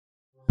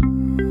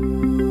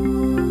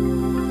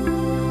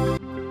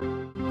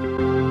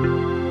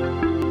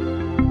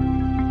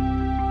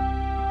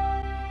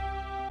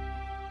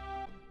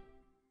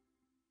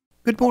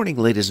Good morning,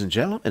 ladies and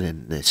gentlemen,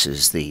 and this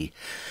is the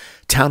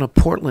Town of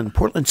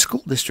Portland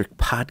School District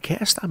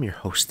podcast. I'm your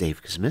host,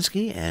 Dave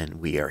Kosminski, and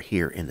we are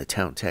here in the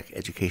Town Tech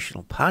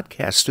Educational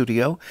Podcast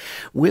Studio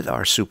with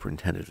our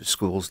Superintendent of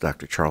Schools,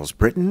 Dr. Charles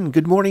Britton.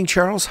 Good morning,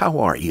 Charles. How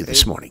are you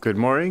this morning? Good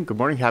morning. Good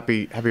morning.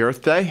 Happy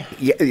Earth Day.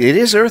 Yeah, it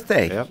is Earth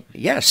Day. Yep.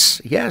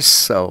 Yes.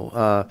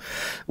 So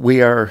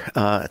we are.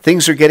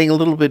 Things are getting a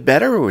little bit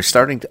better. We're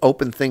starting to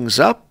open things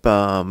up.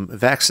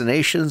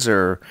 Vaccinations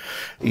are,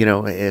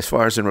 as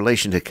far as in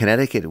relation to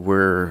Connecticut,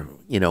 we're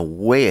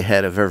way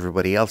ahead of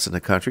everybody else in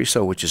the country,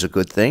 so which is a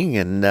good thing.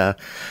 And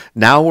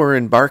now we're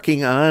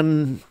embarking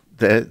on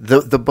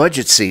the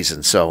budget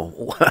season.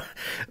 So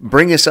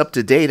bring us up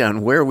to date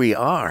on where we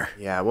are.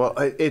 Yeah, well,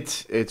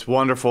 it's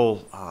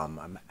wonderful.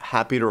 I'm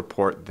happy to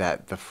report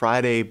that the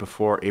Friday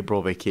before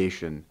April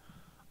vacation,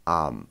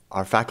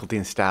 our faculty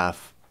and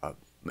staff,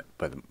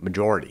 but the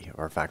majority of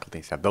our faculty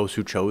and staff, those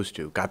who chose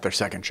to, got their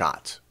second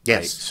shots. Yes.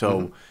 Right?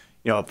 So.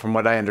 From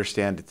what I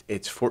understand,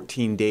 it's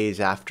 14 days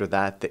after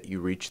that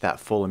you reach that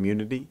full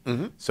immunity.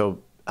 Mm-hmm. So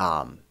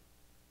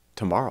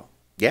tomorrow,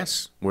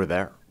 yes, we're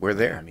there. We're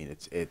there. I mean,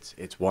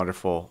 it's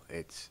wonderful.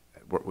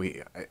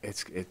 We're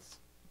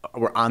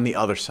on the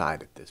other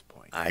side at this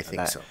point. I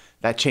think so.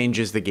 That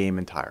changes the game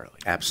entirely.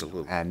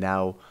 Absolutely. And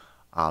now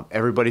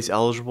everybody's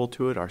eligible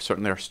to it.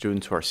 Certainly our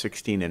students who are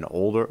 16 and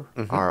older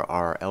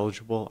are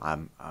eligible.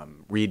 I'm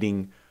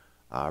reading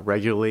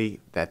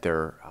regularly that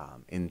they're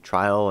in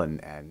trial,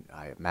 and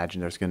I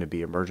imagine there's going to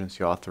be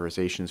emergency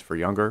authorizations for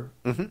younger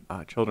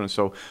children.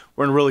 So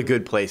we're in a really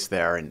good place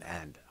there, and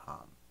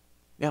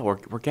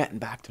we're getting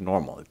back to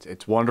normal.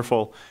 It's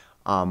wonderful.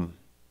 So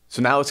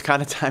now it's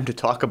kind of time to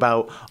talk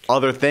about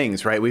other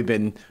things, right? We've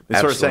been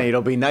sort of saying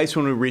it'll be nice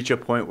when we reach a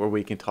point where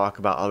we can talk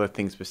about other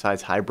things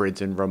besides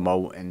hybrids and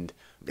remote and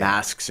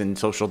masks and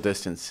social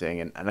distancing,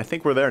 and I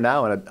think we're there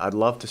now, and I'd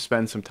love to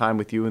spend some time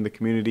with you in the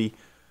community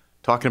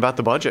talking about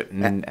the budget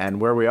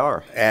and where we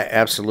are.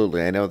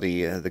 Absolutely. I know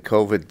the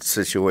COVID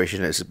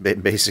situation has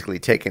basically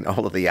taken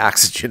all of the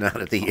oxygen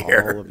out of the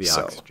air. All of the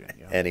oxygen,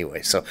 yeah.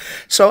 Anyway,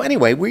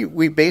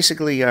 we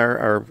basically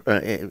are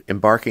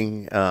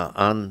embarking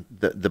on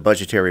the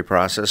budgetary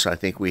process. I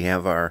think we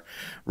have our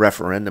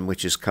referendum,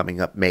 which is coming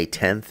up May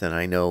 10th, and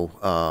I know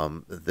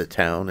the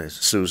town, as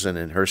Susan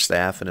and her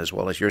staff, and as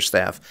well as your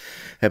staff,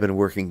 have been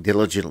working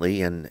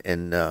diligently in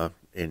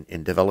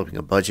developing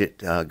a budget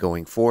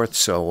going forth.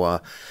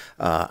 So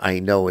I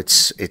know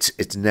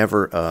it's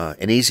never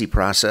an easy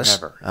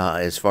process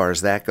as far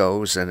as that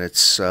goes, and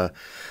it's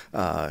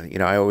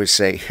I always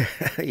say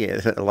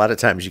a lot of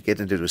times you get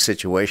into a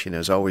situation,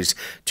 there's always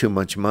too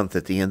much month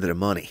at the end of the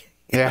money.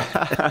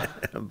 Yeah.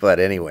 But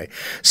anyway,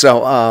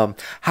 so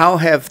how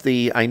have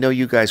I know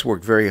you guys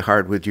work very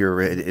hard with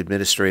your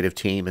administrative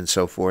team and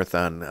so forth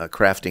on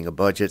crafting a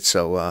budget.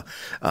 So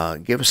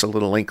give us a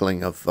little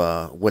inkling of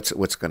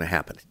what's going to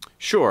happen.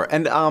 Sure.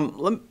 And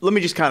let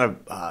me just kind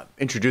of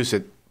introduce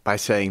it by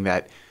saying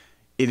that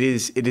it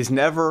is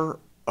never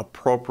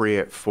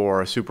appropriate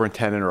for a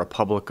superintendent or a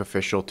public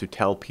official to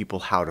tell people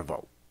how to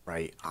vote.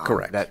 Right.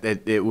 Correct.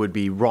 That it would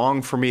be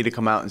wrong for me to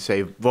come out and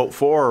say vote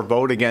for or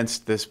vote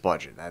against this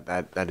budget.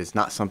 That is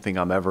not something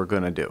I'm ever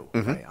going to do.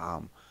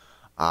 Mm-hmm.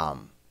 Right?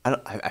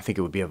 I think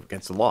it would be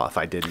against the law if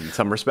I did in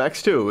some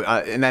respects too.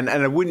 And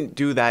I wouldn't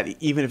do that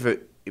even if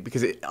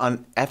because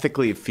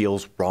unethically it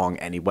feels wrong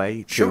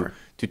anyway. Sure.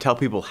 To tell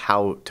people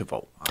how to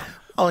vote.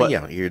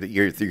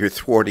 You're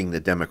thwarting the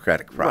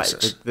democratic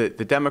process. Right.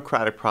 The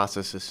democratic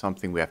process is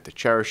something we have to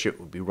cherish. It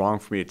would be wrong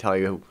for me to tell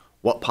you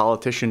what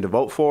politician to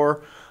vote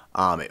for.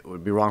 It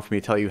would be wrong for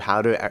me to tell you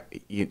how to,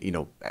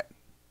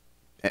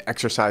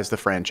 exercise the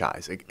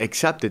franchise.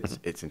 Except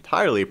it's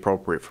entirely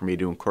appropriate for me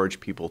to encourage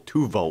people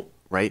to vote,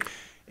 right?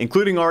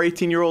 Including our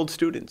 18-year-old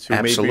students, who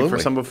maybe for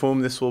some of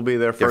whom this will be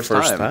their first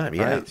time.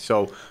 Yeah. Right?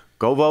 So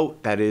go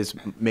vote. That is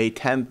May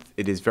 10th.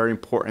 It is very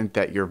important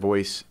that your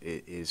voice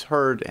is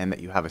heard and that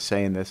you have a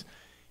say in this.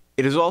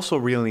 It is also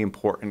really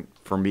important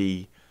for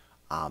me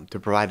to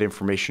provide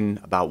information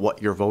about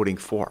what you're voting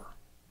for.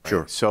 Right?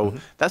 Sure. So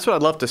that's what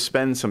I'd love to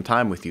spend some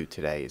time with you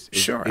today is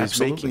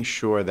making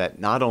sure that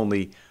not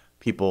only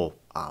people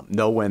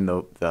know when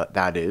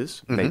that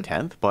is, May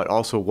 10th, but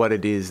also what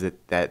it is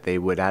that they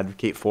would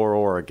advocate for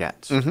or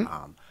against.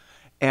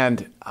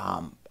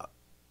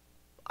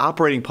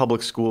 Operating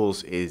public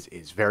schools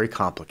is very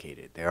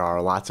complicated. There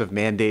are lots of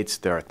mandates.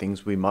 There are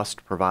things we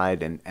must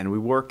provide, and we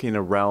work in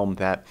a realm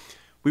that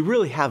we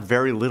really have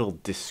very little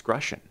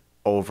discretion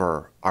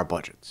over our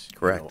budgets.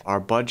 Correct. Our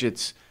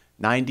budgets,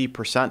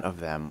 90% of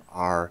them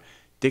are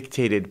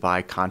dictated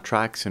by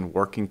contracts and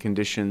working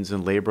conditions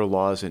and labor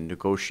laws and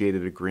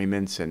negotiated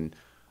agreements and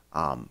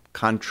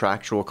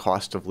contractual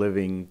cost of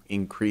living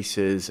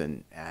increases,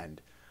 and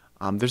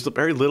there's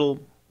very little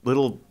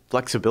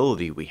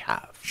flexibility we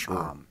have.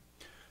 Sure.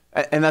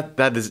 And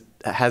that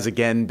has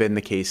again been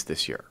the case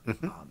this year.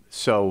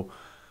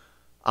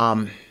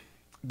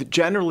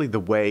 Generally the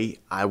way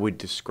I would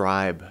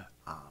describe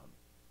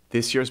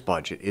this year's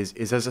budget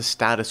is as a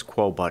status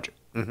quo budget.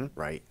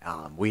 Right?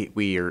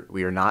 We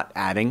are not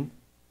adding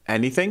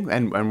anything,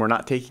 and we're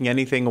not taking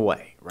anything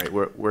away. right?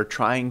 We're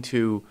trying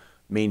to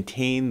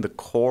maintain the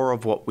core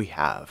of what we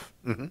have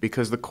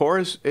because the core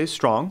is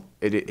strong.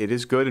 It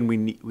is good, and we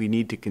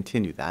need to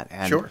continue that.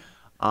 And Sure.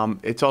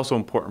 it's also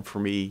important for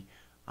me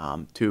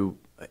to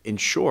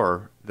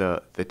ensure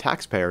the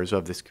taxpayers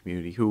of this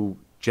community who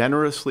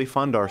generously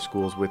fund our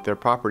schools with their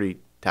property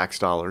tax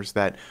dollars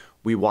that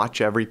we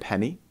watch every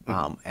penny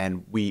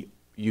and we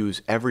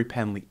use every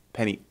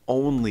penny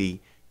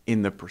only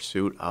in the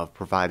pursuit of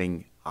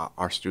providing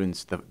our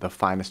students the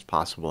finest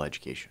possible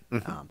education.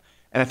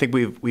 And I think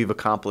we've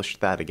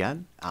accomplished that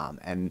again,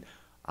 and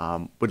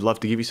would love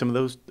to give you some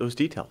of those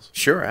details.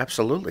 Sure,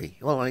 absolutely.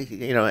 Well, I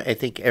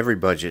think every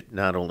budget,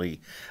 not only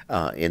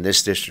in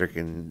this district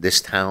and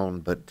this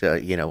town, but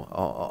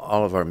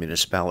all of our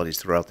municipalities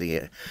throughout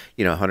the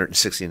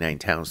 169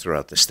 towns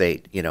throughout the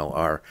state,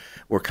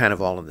 we're kind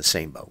of all in the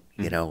same boat,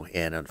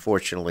 and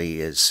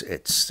unfortunately,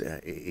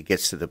 it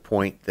gets to the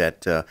point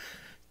that.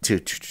 To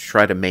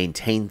try to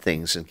maintain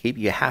things and keep,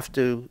 you have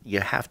to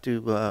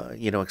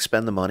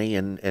expend the money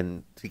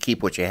and to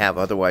keep what you have.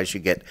 Otherwise, you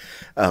get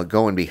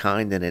going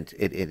behind, and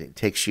it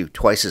takes you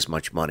twice as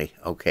much money.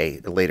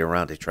 Later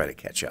on to try to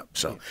catch up.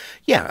 So,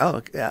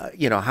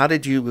 how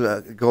did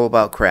you go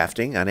about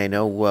crafting? And I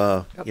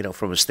know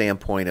from a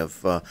standpoint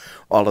of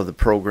all of the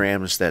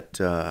programs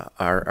that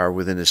are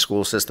within the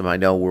school system. I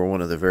know we're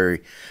one of the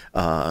very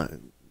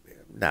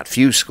not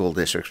few school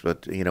districts,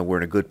 but we're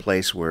in a good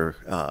place where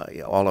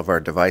all of our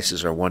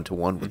devices are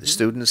one-to-one with the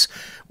students,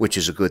 which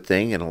is a good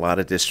thing, and a lot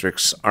of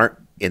districts aren't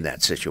in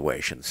that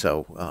situation.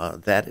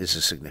 So that is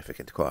a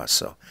significant cost.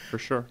 So for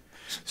sure.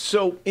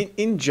 So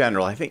in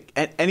general, I think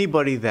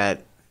anybody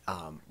that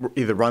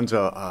either runs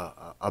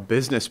a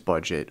business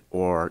budget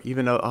or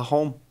even a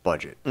home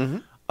budget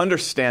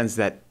understands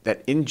that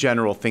in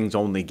general things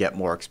only get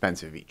more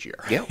expensive each year.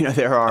 Yeah.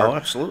 There are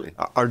absolutely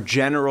our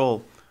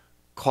general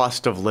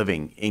cost of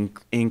living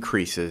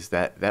increases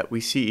that we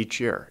see each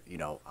year,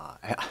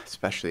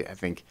 especially I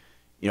think,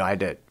 I had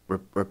to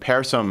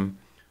repair some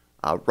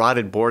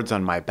rotted boards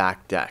on my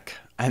back deck.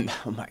 And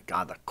oh my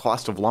God, the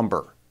cost of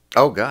lumber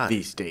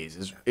these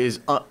days is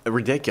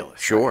ridiculous.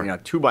 Sure.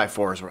 Right?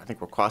 2x4s I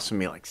think were costing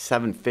me like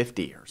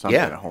 $750 or something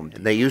at home.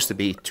 They used to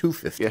be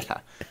 $250. Yeah.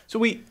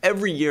 So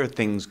every year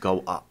things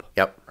go up.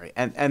 Yep. Right.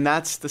 And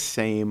that's the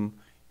same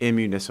in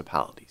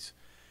municipalities.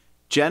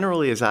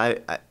 Generally, as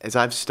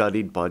I've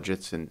studied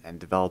budgets and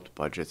developed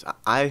budgets,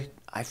 I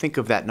think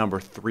of that number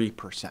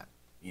 3%.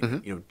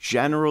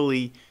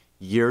 Generally,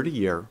 year to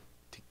year,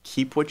 to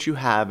keep what you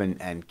have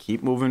and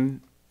keep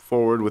moving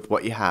forward with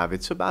what you have,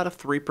 it's about a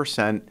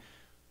 3%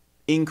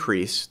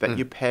 increase that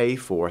you pay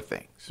for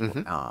things.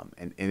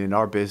 And in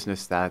our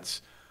business,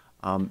 that's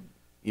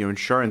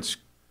insurance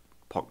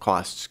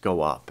costs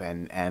go up,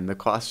 and the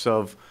costs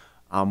of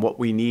what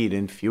we need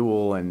in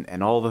fuel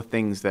and all the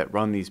things that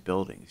run these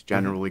buildings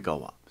generally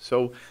go up.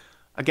 So,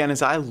 again,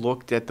 as I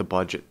looked at the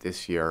budget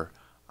this year,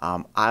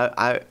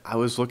 I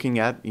was looking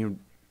at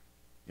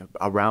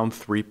around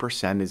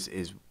 3%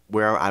 is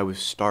where I was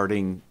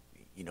starting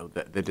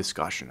the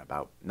discussion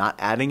about not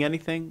adding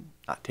anything,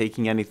 not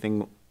taking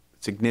anything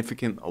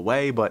significant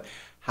away, but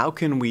how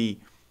can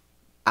we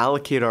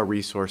allocate our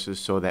resources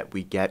so that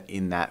we get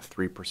in that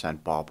 3%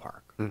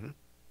 ballpark. And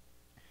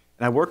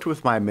I worked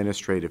with my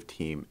administrative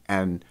team,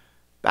 and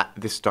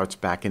this starts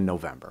back in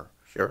November.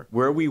 Sure.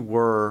 Where we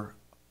were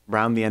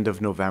around the end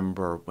of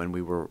November when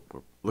we were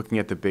looking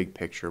at the big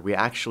picture, we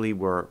actually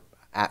were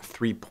at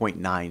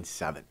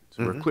 3.97.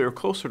 So we're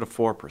closer to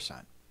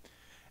 4%.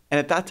 And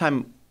at that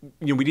time,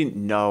 we didn't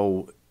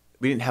know,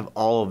 we didn't have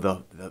all of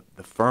the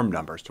firm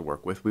numbers to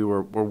work with.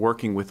 We're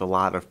working with a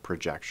lot of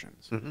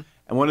projections. And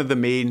one of the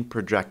main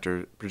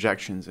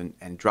projections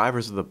and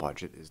drivers of the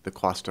budget is the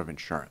cost of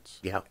insurance.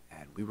 Yeah.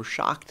 And we were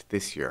shocked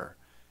this year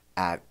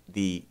at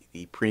the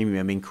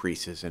premium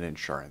increases in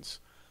insurance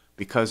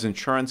because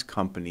insurance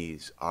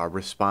companies are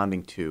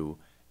responding to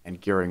and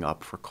gearing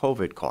up for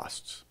COVID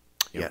costs.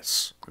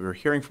 Yes. We were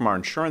hearing from our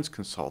insurance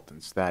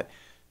consultants that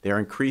they're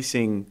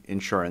increasing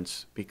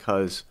insurance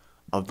because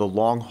of the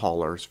long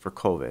haulers for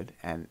COVID.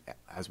 And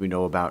as we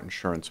know about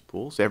insurance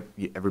pools,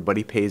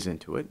 everybody pays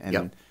into it.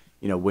 And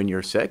when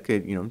you're sick,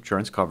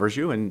 insurance covers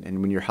you.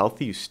 And when you're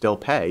healthy, you still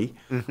pay.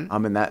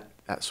 And that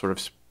sort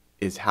of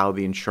is how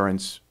the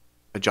insurance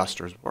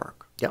adjusters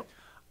work. Yep.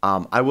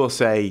 I will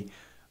say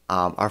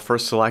our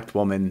first select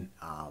woman,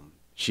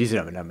 she's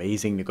an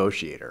amazing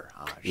negotiator.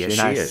 Yes, she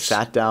and I is.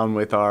 sat down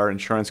with our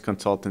insurance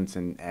consultants,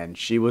 and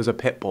she was a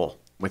pit bull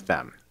with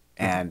them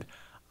and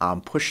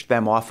pushed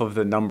them off of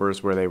the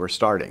numbers where they were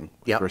starting,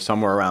 which were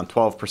somewhere around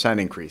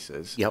 12%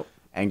 increases,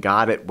 and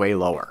got it way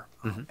lower.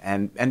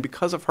 And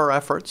because of her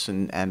efforts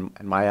and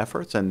my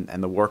efforts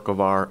and the work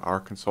of our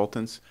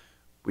consultants,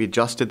 we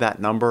adjusted that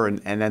number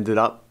and ended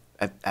up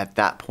at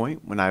that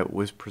point when I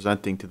was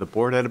presenting to the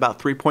board at about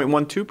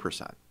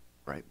 3.12%.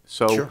 Right.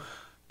 So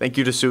thank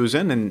you to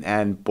Susan.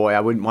 And boy,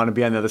 I wouldn't want to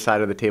be on the other side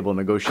of the table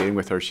negotiating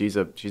with her. She's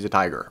a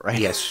tiger, right?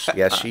 Yes,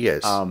 she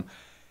is.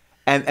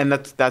 And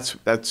that's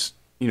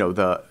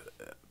the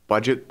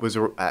budget was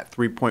at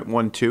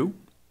 3.12,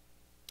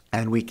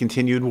 and we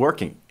continued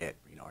working it.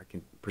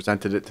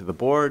 presented it to the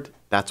board.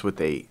 That's what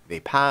they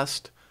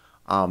passed.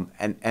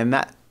 And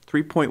that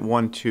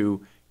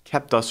 3.12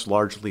 kept us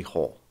largely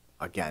whole.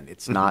 Again,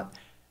 it's not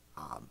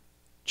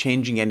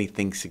changing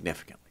anything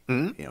significantly.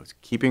 It's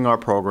keeping our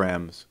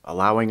programs,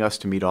 allowing us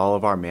to meet all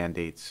of our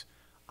mandates,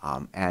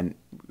 and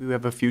we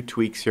have a few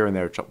tweaks here and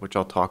there, which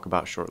I'll talk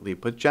about shortly,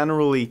 but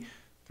generally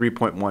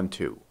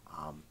 3.12.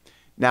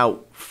 Now,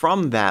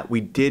 from that,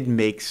 we did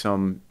make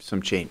some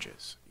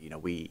changes.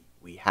 We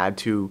had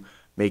to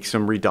make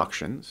some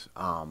reductions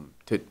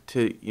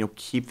to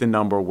keep the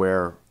number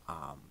where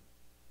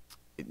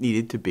it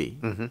needed to be,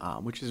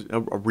 which is a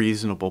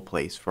reasonable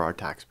place for our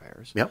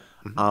taxpayers. Yep.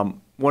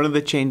 One of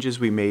the changes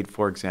we made,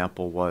 for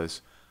example,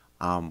 was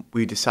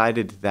we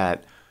decided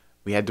that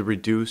we had to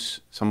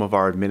reduce some of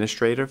our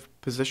administrative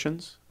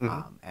positions,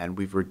 and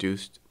we're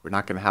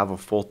not going to have a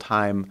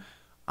full-time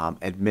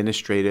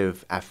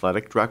administrative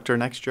athletic director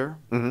next year.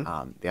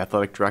 The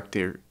athletic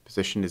director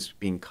position is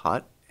being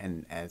cut,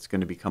 and it's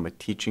going to become a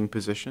teaching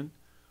position.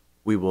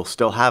 We will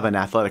still have an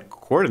athletic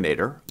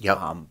coordinator,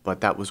 but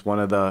that was one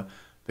of the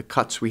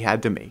cuts we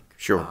had to make.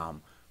 Sure.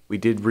 We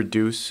did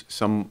reduce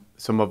some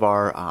of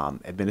our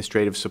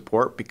administrative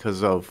support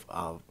because of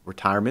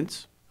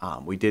retirements.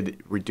 We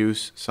did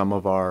reduce some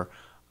of our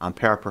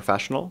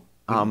paraprofessional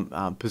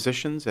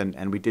positions,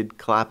 and we did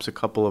collapse a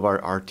couple of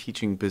our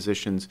teaching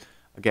positions.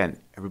 Again,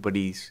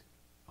 everybody's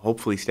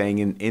hopefully staying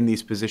in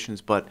these positions,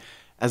 but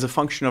as a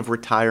function of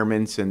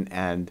retirements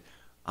and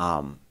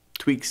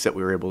tweaks that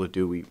we were able to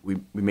do, we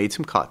made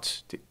some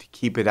cuts to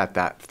keep it at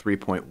that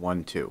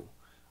 3.12.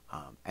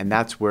 And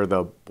that's where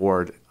the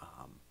board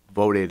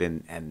voted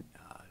and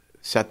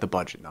set the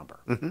budget number.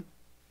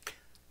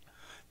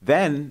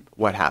 Then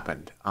what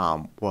happened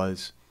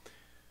was,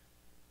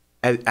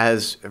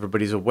 as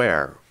everybody's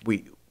aware,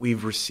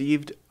 we've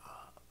received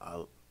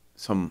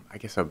some, I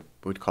guess I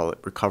would call it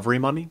recovery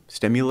money,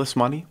 stimulus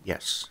money.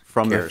 Yes.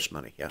 From CARES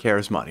money. Yeah.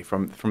 CARES money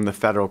from the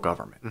federal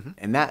government,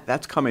 and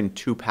that's come in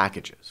two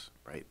packages.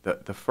 Right.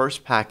 The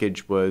first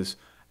package was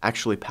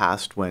actually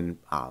passed when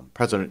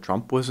President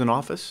Trump was in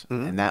office,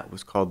 and that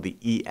was called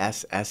the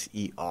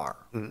ESSER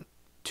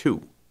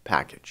 2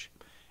 package.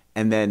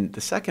 And then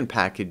the second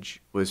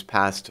package was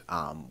passed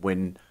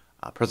when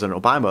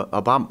President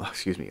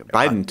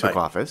Biden took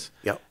office,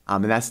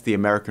 and that's the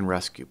American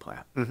Rescue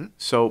Plan.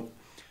 So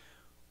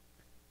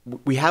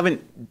we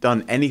haven't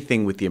done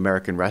anything with the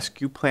American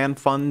Rescue Plan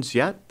funds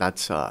yet.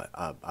 That's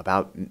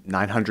about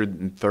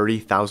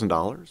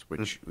 $930,000,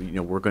 which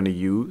we're going to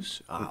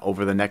use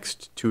over the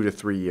next 2 to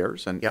 3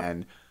 years.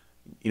 And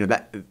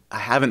that I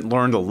haven't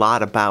learned a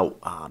lot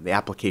about the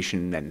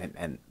application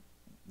and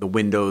the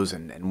windows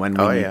and when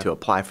we need to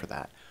apply for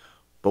that.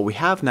 But we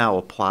have now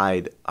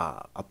applied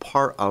a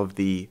part of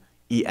the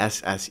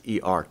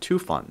ESSER 2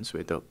 funds. We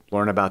had to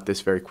learn about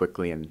this very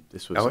quickly, and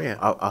this was a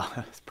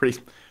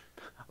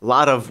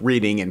lot of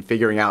reading and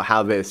figuring out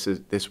how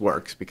this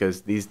works,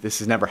 because this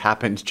has never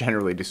happened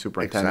generally to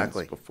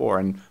superintendents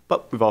before,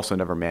 but we've also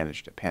never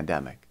managed a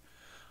pandemic.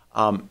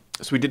 So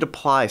we did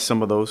apply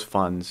some of those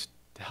funds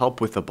to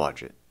help with the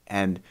budget,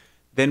 and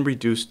then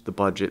reduced the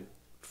budget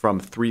from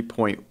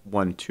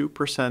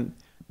 3.12%.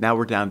 Now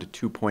we're down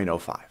to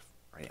 2.05.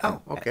 Right?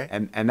 Oh, okay.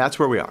 And that's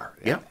where we are.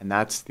 Yeah. And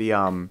that's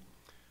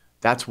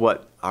that's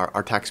what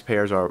our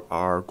taxpayers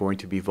are going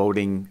to be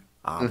voting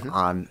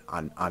on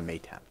May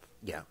 10th.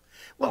 Yeah.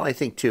 Well, I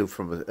think, too,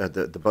 from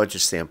the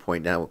budget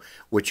standpoint now,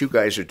 what you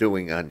guys are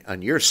doing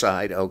on your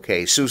side,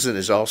 okay, Susan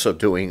is also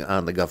doing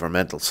on the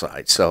governmental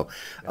side. So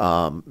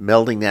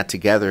melding that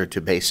together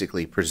to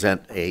basically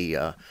present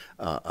a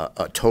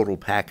total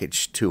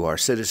package to our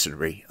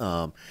citizenry.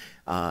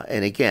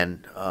 And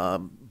again,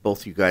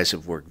 both you guys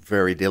have worked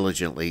very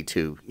diligently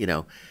to,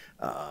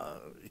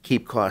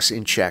 keep costs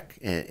in check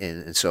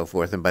and so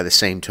forth. And by the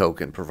same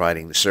token,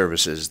 providing the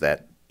services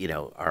that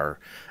our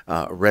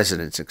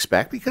residents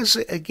expect, because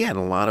again,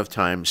 a lot of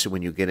times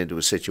when you get into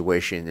a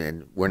situation,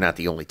 and we're not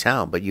the only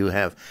town, but you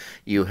have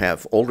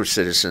older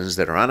citizens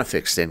that are on a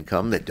fixed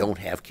income that don't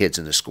have kids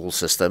in the school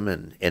system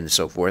and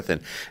so forth,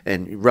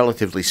 and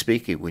relatively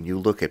speaking, when you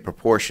look at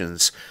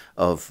proportions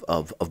of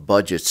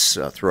budgets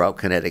throughout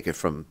Connecticut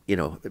from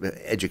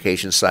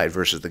education side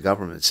versus the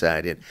government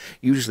side, and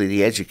usually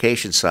the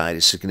education side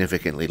is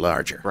significantly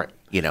larger, right?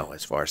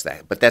 As far as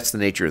that, but that's the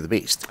nature of the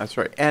beast. That's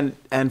right. And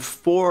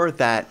for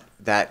that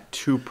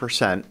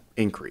 2%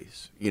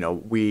 increase,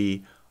 we're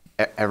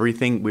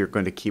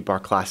going to keep our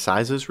class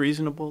sizes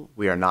reasonable.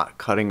 We are not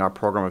cutting our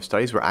program of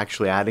studies. We're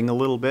actually adding a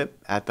little bit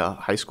at the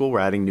high school. We're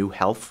adding new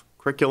health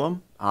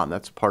curriculum.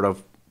 That's part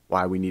of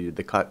why we needed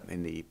the cut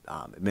in the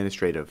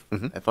administrative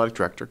athletic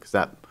director, because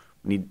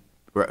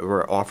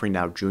we're offering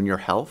now junior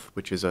health,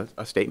 which is a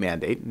state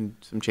mandate, and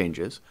some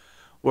changes.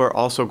 We're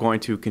also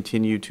going to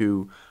continue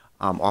to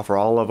offer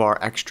all of our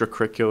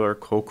extracurricular,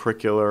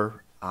 co-curricular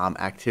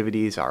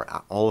activities,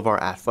 all of our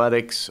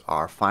athletics,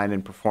 our fine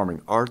and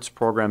performing arts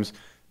programs,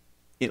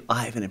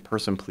 live and in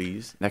person,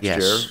 please, next year,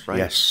 right?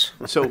 Yes.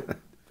 So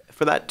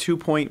for that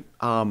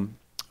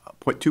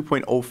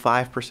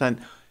 2.05%,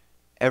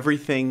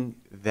 everything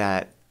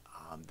that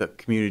the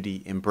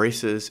community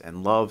embraces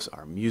and loves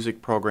our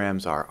music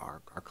programs,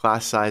 our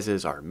class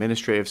sizes, our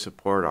administrative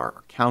support,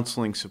 our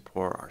counseling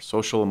support, our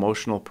social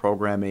emotional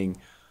programming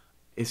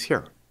is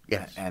here.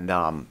 Yes. And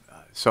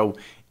so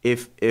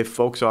if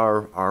folks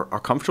are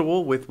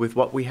comfortable with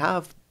what we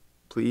have,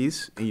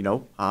 please,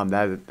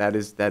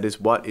 that is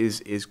what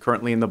is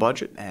currently in the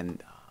budget,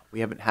 and we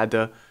haven't had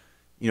to,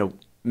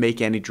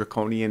 make any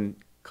draconian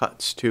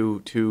cuts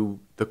to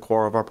the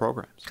core of our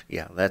programs.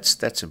 Yeah,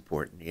 that's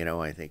important.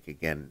 I think,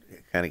 again,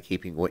 kind of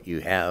keeping what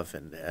you have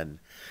and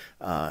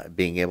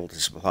being able to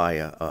supply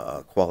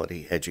a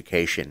quality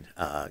education,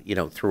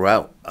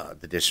 throughout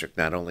the district,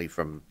 not only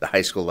from the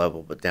high school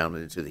level, but down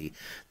into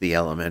the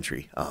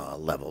elementary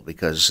level.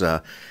 Because,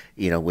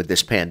 with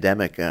this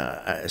pandemic,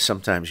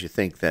 sometimes you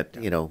think that,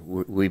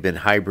 we've been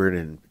hybrid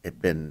and it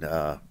been,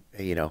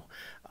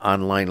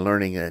 online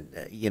learning,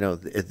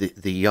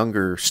 the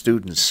younger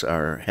students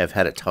have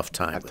had a tough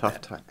time.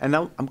 And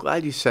I'm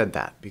glad you said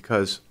that,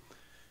 because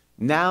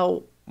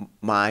now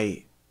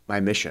my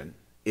mission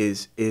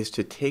is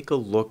to take a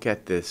look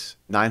at this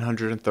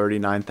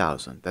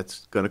 939,000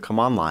 that's going to come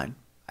online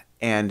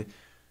and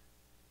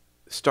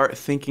start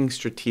thinking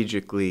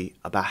strategically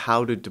about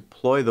how to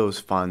deploy those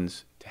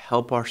funds to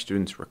help our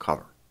students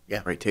recover.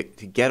 Yeah. Right. To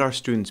get our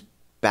students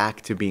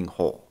back to being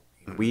whole.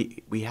 Mm-hmm.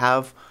 We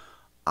have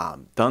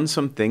done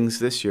some things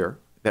this year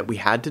that we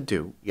had to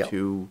do. Yep.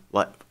 To,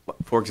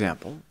 for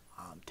example,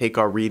 take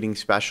our reading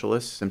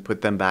specialists and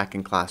put them back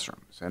in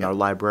classrooms, and our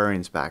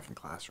librarians back in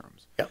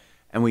classrooms. Yep.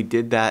 And we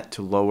did that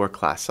to lower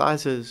class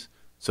sizes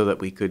so that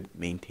we could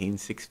maintain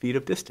 6 feet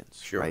of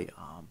distance. Sure. Right?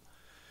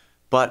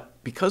 But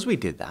because we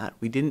did that,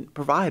 we didn't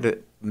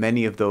provide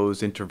many of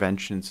those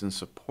interventions and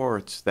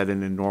supports that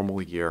in a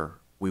normal year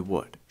we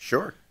would.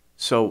 Sure.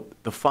 So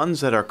the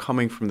funds that are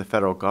coming from the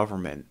federal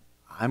government,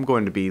 I'm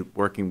going to be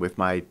working with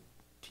my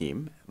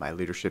team, my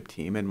leadership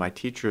team, and my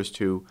teachers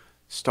to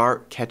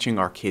start catching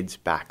our kids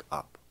back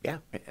up. Yeah.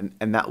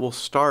 And that will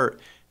start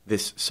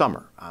this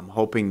summer. I'm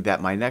hoping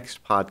that my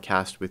next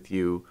podcast with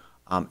you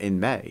in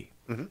May,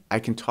 mm-hmm. I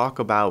can talk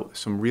about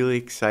some really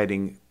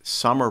exciting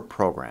summer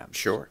programs.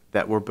 Sure.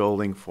 That we're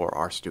building for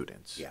our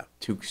students. Yeah.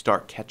 To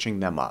start catching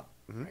them up.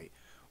 Mm-hmm. Right?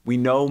 We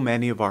know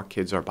many of our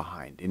kids are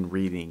behind in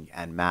reading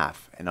and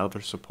math and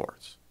other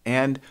supports.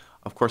 And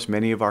of course,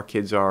 many of our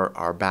kids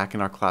are back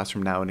in our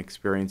classroom now and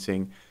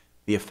experiencing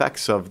the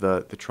effects of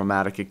the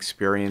traumatic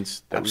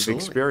experience that Absolutely.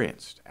 we've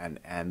experienced.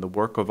 And the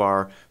work of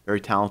our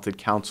very talented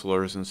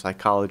counselors and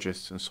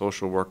psychologists and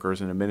social workers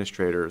and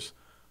administrators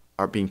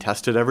are being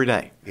tested every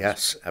day.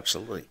 Yes,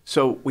 absolutely.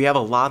 So we have a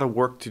lot of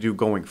work to do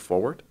going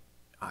forward.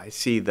 I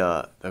see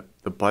the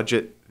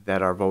budget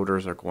that our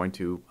voters are going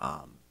to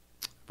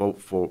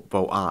vote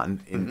on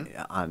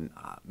on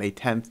May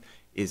 10th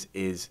is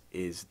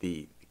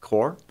the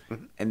core.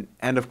 Mm-hmm.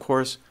 And of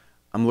course,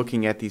 I'm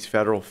looking at these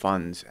federal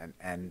funds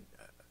and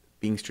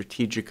being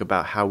strategic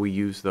about how we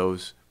use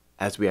those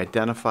as we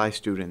identify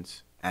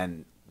students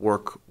and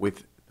work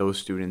with those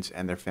students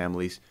and their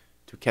families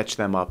to catch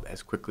them up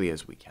as quickly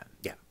as we can.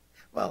 Yeah.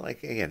 Well,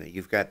 again,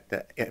 you've got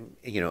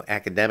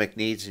academic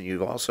needs, and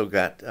you've also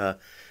got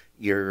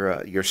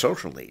your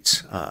social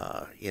needs,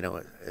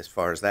 as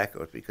far as that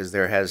goes, because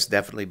there has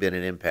definitely been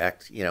an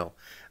impact,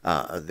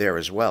 there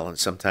as well. And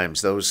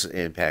sometimes those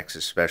impacts,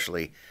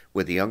 especially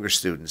with the younger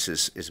students,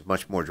 is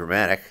much more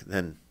dramatic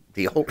than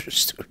the older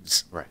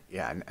students. Right.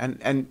 Yeah.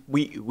 And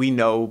we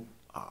know,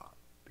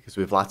 because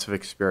we have lots of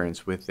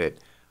experience with it,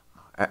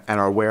 and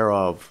are aware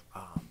of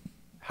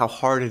how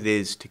hard it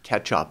is to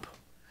catch up.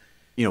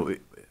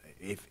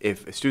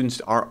 If students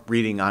aren't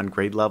reading on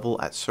grade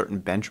level at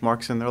certain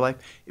benchmarks in their life,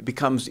 it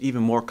becomes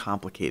even more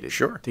complicated.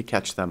 Sure. To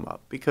catch them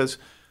up, because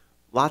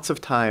lots of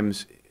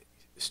times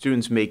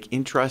students make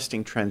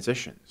interesting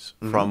transitions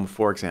mm-hmm. from,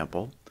 for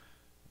example,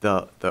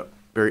 the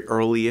very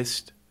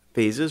earliest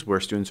phases where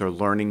students are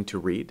learning to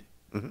read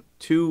mm-hmm.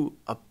 to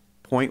a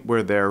point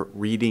where they're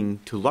reading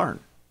to learn,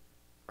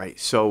 right?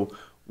 So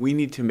we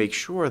need to make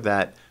sure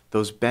that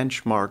those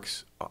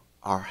benchmarks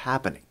are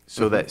happening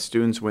so mm-hmm. that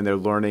students, when they're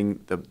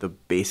learning the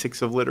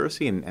basics of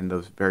literacy and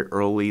those very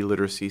early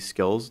literacy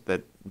skills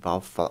that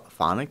involve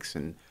phonics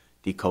and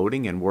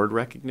decoding and word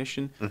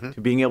recognition, mm-hmm.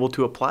 to being able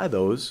to apply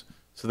those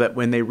so that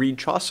when they read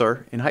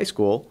Chaucer in high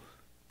school,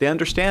 they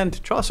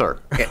understand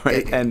Chaucer.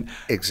 Right? And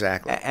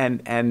exactly.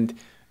 And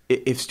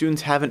if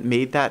students haven't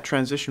made that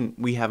transition,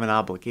 we have an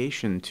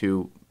obligation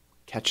to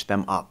catch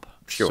them up.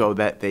 Sure. So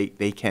that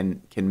they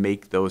can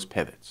make those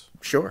pivots.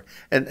 Sure.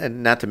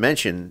 And not to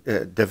mention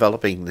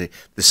developing the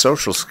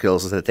social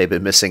skills that they've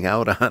been missing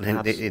out on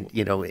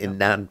in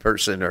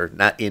non-person or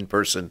not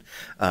in-person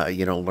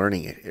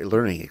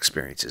learning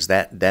experiences.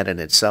 That in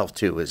itself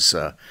too is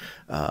a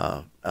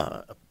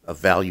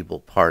valuable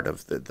part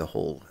of the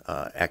whole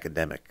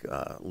academic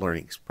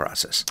learning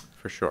process.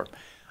 For sure.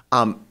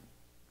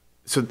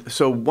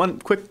 So one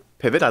quick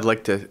pivot I'd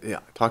like to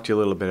talk to you a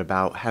little bit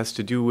about has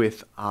to do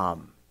with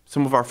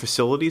some of our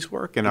facilities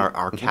work and our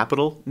mm-hmm.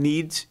 capital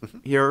needs mm-hmm.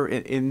 here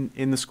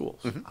in the schools.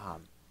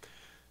 Mm-hmm.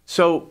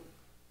 So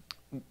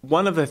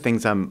one of the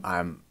things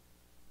I'm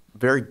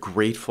very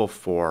grateful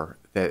for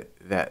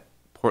that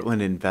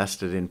Portland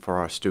invested in for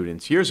our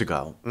students years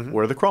ago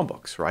were the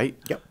Chromebooks, right?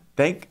 Yep.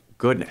 Thank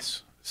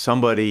goodness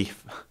somebody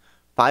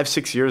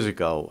 5-6 years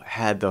ago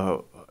had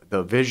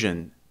the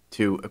vision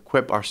to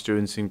equip our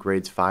students in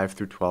grades 5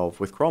 through 12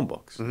 with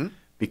Chromebooks.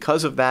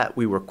 Because of that,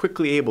 we were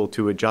quickly able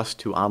to adjust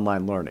to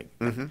online learning.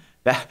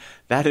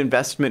 That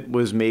investment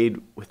was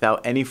made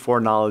without any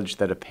foreknowledge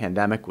that a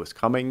pandemic was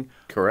coming.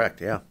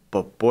 Correct, yeah.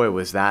 But boy,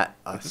 was that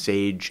a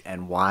sage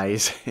and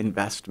wise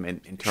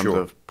investment in terms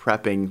of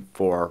prepping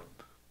for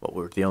what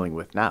we're dealing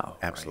with now.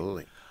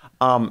 Absolutely.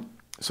 Right?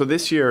 So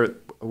this year,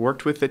 I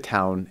worked with the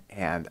town,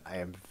 and I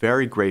am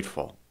very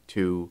grateful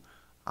to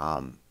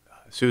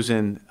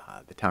Susan,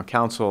 the town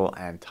council,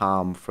 and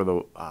Tom for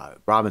the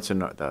Robinson,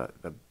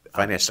 the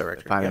Finance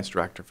director. Finance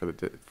director for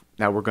the.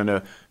 Now we're going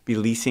to be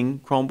leasing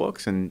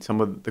Chromebooks, and some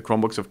of the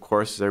Chromebooks, of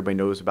course, as everybody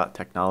knows about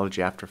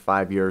technology, after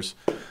 5 years,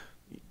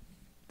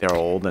 they're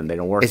old and they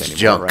don't work anymore,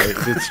 junk. right?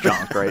 It's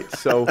junk, right?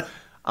 So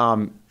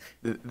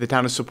the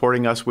town is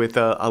supporting us with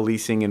a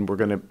leasing, and we're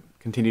going to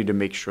continue to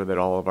make sure that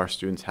all of our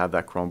students have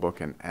that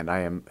Chromebook, and I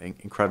am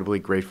incredibly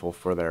grateful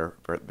for their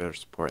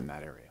support in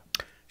that area.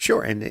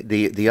 Sure, and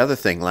the other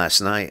thing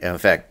last night, in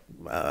fact,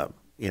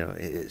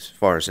 as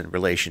far as in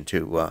relation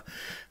to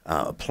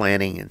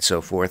planning and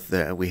so forth,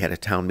 we had a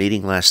town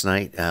meeting last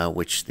night,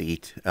 which the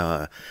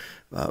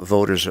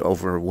voters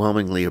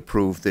overwhelmingly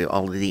approved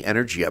all of the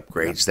energy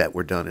upgrades that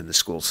were done in the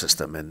school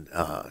system, and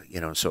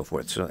and so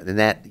forth. So, and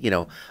that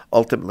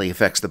ultimately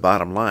affects the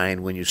bottom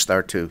line when you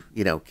start to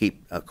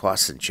keep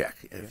costs in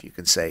check, if you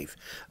can save,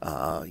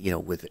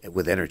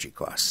 with energy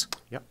costs.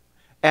 Yep.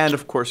 And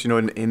of course,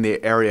 in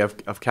the area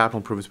of capital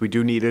improvements, we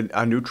do need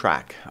a new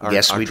track.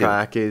 Yes, we do. Our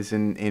track is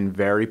in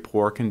very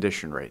poor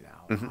condition right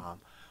now.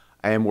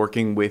 I am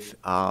working with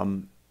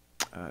the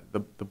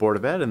Board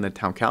of Ed and the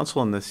Town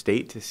Council and the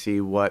state to see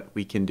what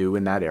we can do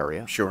in that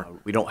area. Sure.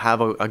 We don't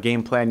have a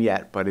game plan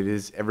yet, but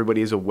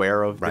everybody is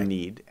aware of the Right.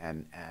 need,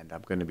 and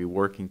I'm going to be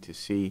working to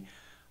see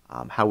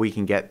how we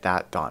can get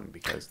that done,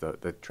 because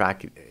the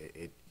track,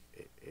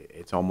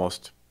 it's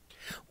almost...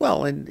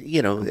 Well, and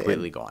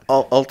completely gone.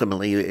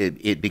 Ultimately,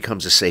 it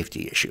becomes a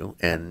safety issue,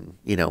 and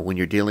when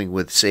you're dealing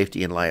with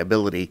safety and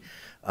liability,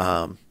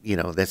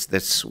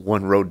 that's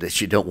one road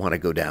that you don't want to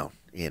go down,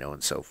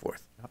 and so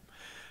forth.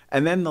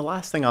 And then the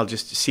last thing, I'll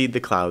just seed the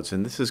clouds,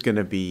 and this is going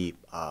to be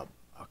a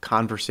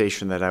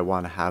conversation that I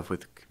want to have with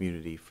the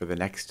community for the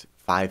next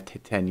 5 to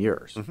 10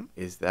 years,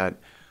 is that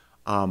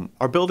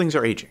our buildings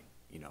are aging.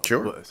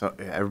 Sure. So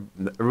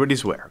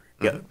everybody's aware.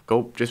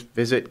 Go just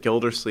visit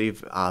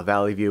Gildersleeve,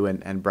 Valley View,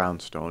 and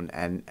Brownstone,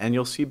 and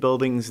you'll see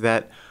buildings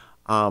that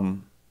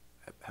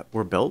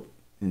were built.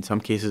 In some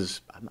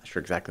cases, I'm not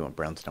sure exactly when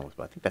Brownstone was,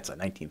 but I think that's a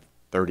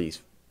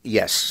 1930s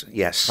Yes.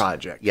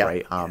 project, Yep.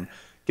 right?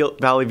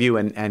 Valley View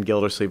and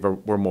Gildersleeve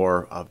were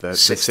more of the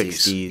 60s,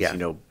 60s,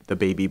 yeah. The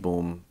baby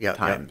boom Yep,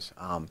 times.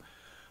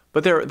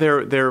 But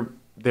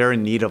they're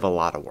in need of a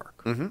lot of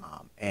work,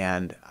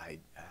 and I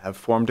have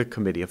formed a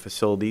committee, a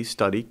facilities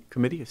study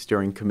committee, a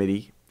steering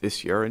committee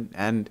this year,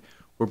 and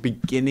we're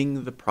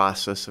beginning the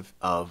process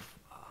of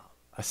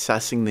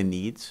assessing the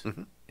needs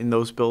in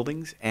those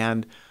buildings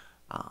and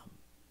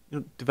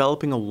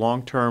developing a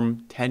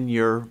long-term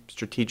 10-year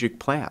strategic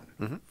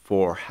plan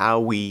for how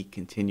we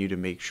continue to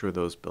make sure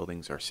those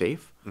buildings are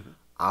safe,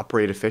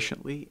 operate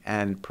efficiently,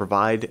 and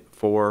provide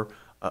for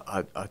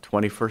a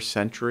 21st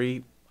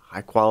century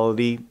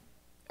high-quality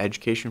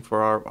education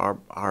for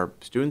our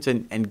students,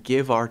 and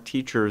give our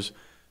teachers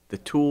the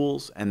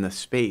tools and the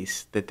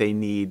space that they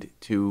need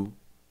to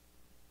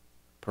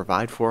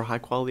provide for a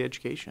high-quality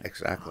education.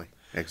 Exactly.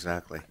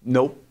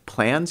 No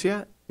plans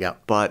yet,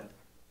 but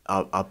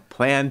a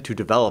plan to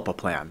develop a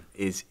plan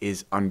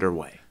is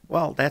underway.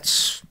 Well, a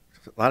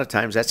lot of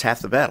times that's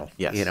half the battle.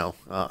 Yes.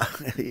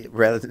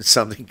 Rather than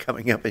something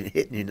coming up and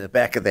hitting you in the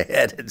back of the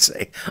head and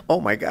say, "Oh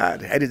my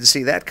God, I didn't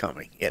see that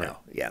coming."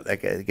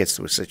 That gets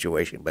to a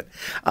situation. But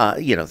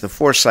the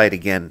foresight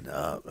again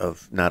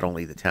of not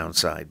only the town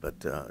side,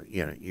 but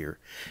your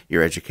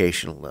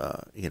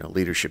educational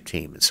leadership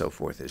team and so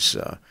forth is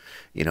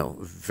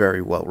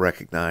very well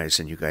recognized,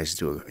 and you guys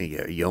do a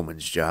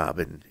yeoman's job,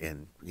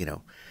 and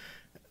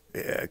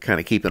kind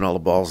of keeping all the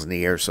balls in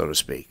the air, so to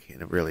speak,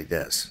 and it really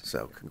does.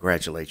 So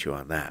congratulate you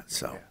on that.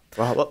 So,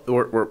 well,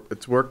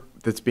 it's work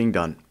that's being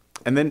done,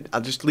 and then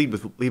I'll just leave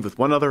with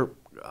one other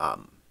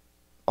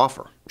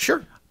offer.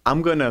 Sure.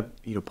 I'm going to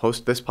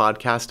post this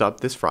podcast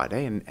up this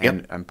Friday,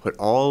 and put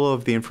all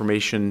of the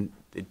information,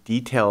 the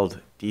detailed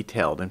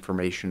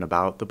information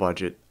about the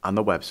budget on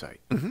the website.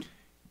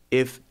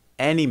 If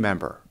any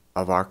member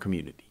of our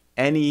community,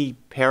 any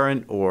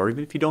parent, or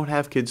even if you don't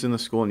have kids in the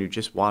school and you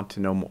just want to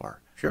know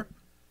more, sure.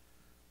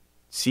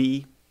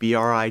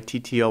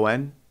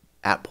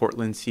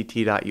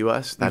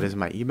 cbritton@portlandct.us. That is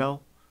my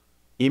email.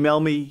 Email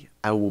me.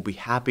 I will be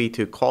happy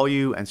to call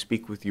you and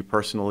speak with you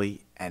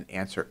personally and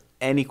answer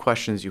any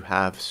questions you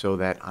have, so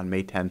that on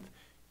May 10th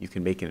you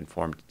can make an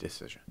informed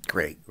decision.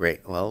 Great,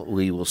 great. Well,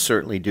 we will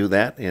certainly do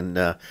that and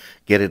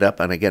get it up.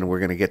 And again, we're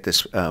going to get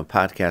this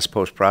podcast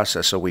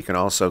post-process so we can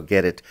also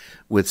get it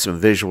with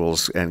some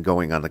visuals and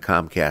going on the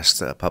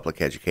Comcast public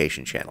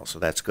education channel. So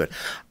that's good.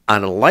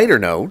 On a lighter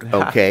note,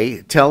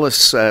 okay, tell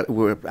us,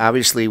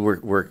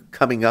 we're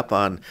coming up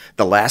on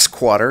the last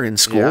quarter in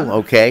school,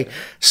 okay?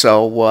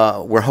 So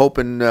we're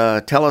hoping,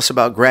 tell us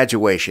about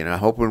graduation. I'm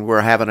hoping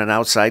we're having an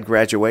outside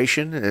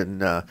graduation,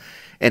 and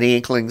any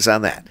inklings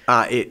on that?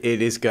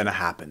 It is going to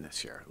happen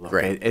this year. Look,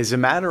 Great. As a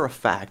matter of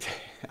fact,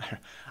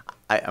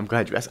 I'm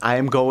glad you asked. I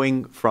am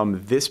going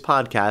from this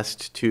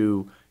podcast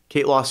to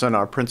Kate Lawson,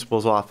 our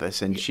principal's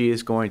office, and she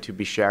is going to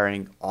be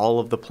sharing all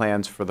of the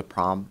plans for the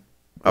prom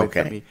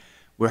with me.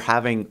 We're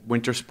having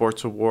winter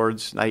sports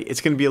awards.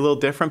 It's going to be a little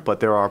different, but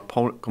there are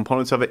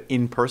components of it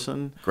in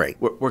person. Great.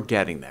 We're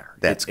getting there.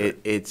 That's good.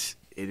 It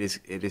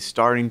is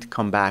starting to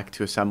come back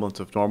to a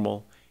semblance of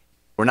normal.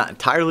 We're not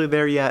entirely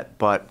there yet,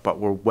 but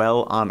we're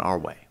well on our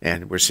way.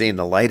 And we're seeing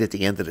the light at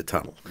the end of the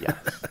tunnel,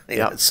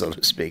 Yeah. so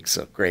to speak.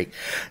 So great.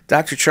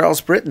 Dr.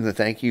 Charles Britton,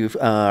 thank you,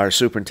 our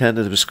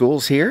superintendent of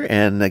schools here.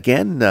 And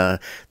again,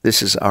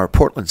 this is our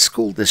Portland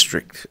School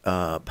District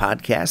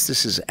podcast.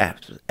 This is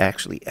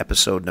actually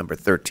episode number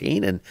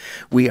 13, and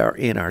we are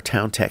in our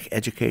Town Tech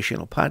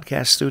Educational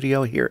Podcast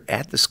studio here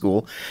at the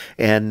school.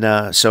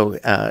 And so,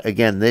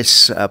 again,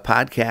 this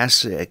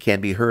podcast can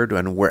be heard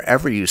on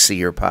wherever you see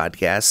your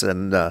podcasts,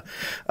 and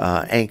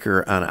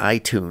Anchor, on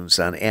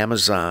iTunes, on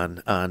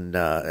Amazon, on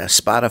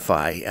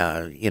Spotify.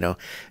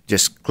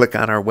 Just click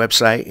on our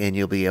website and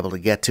you'll be able to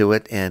get to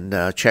it and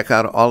check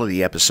out all of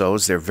the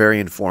episodes. They're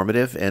very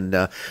informative. And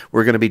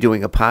we're going to be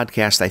doing a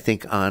podcast, I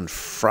think, on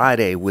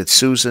Friday with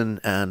Susan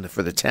and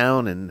for the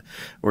town. And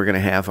we're going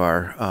to have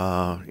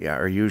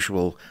our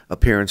usual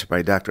appearance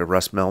by Dr.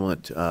 Russ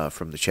Melmont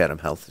from the Chatham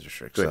Health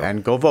District. Good. So,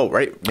 and go vote,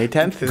 right? May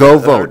 10th? Go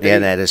vote. Yeah,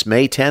 that is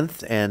May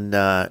 10th.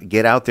 And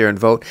get out there and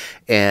vote.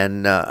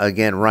 And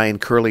again, Ryan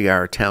Curley,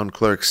 our town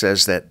clerk,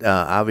 says that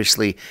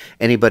obviously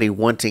anybody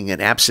wanting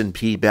an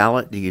absentee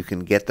ballot, you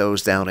can get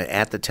those down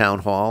at the town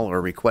hall or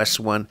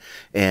request one.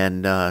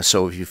 And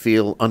so if you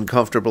feel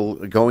uncomfortable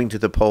going to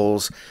the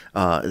polls,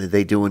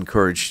 they do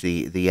encourage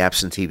the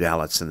absentee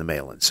ballots in the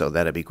mail-in. So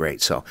that'd be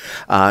great. So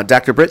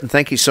Dr. Britton,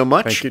 thank you so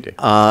much. Thank you, Dave.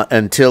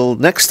 Until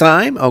next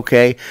time,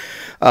 okay,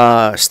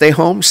 stay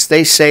home,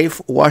 stay safe,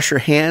 wash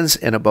your hands,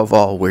 and above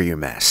all, wear your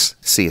mask.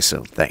 See you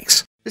soon.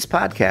 Thanks. This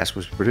podcast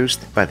was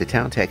produced by the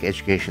Town Tech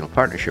Educational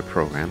Partnership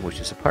Program, which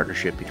is a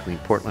partnership between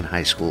Portland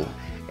High School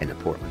and the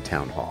Portland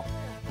Town Hall.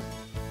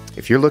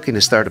 If you're looking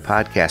to start a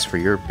podcast for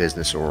your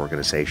business or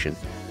organization,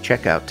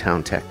 check out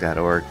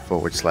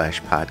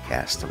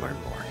towntech.org/podcast to learn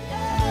more.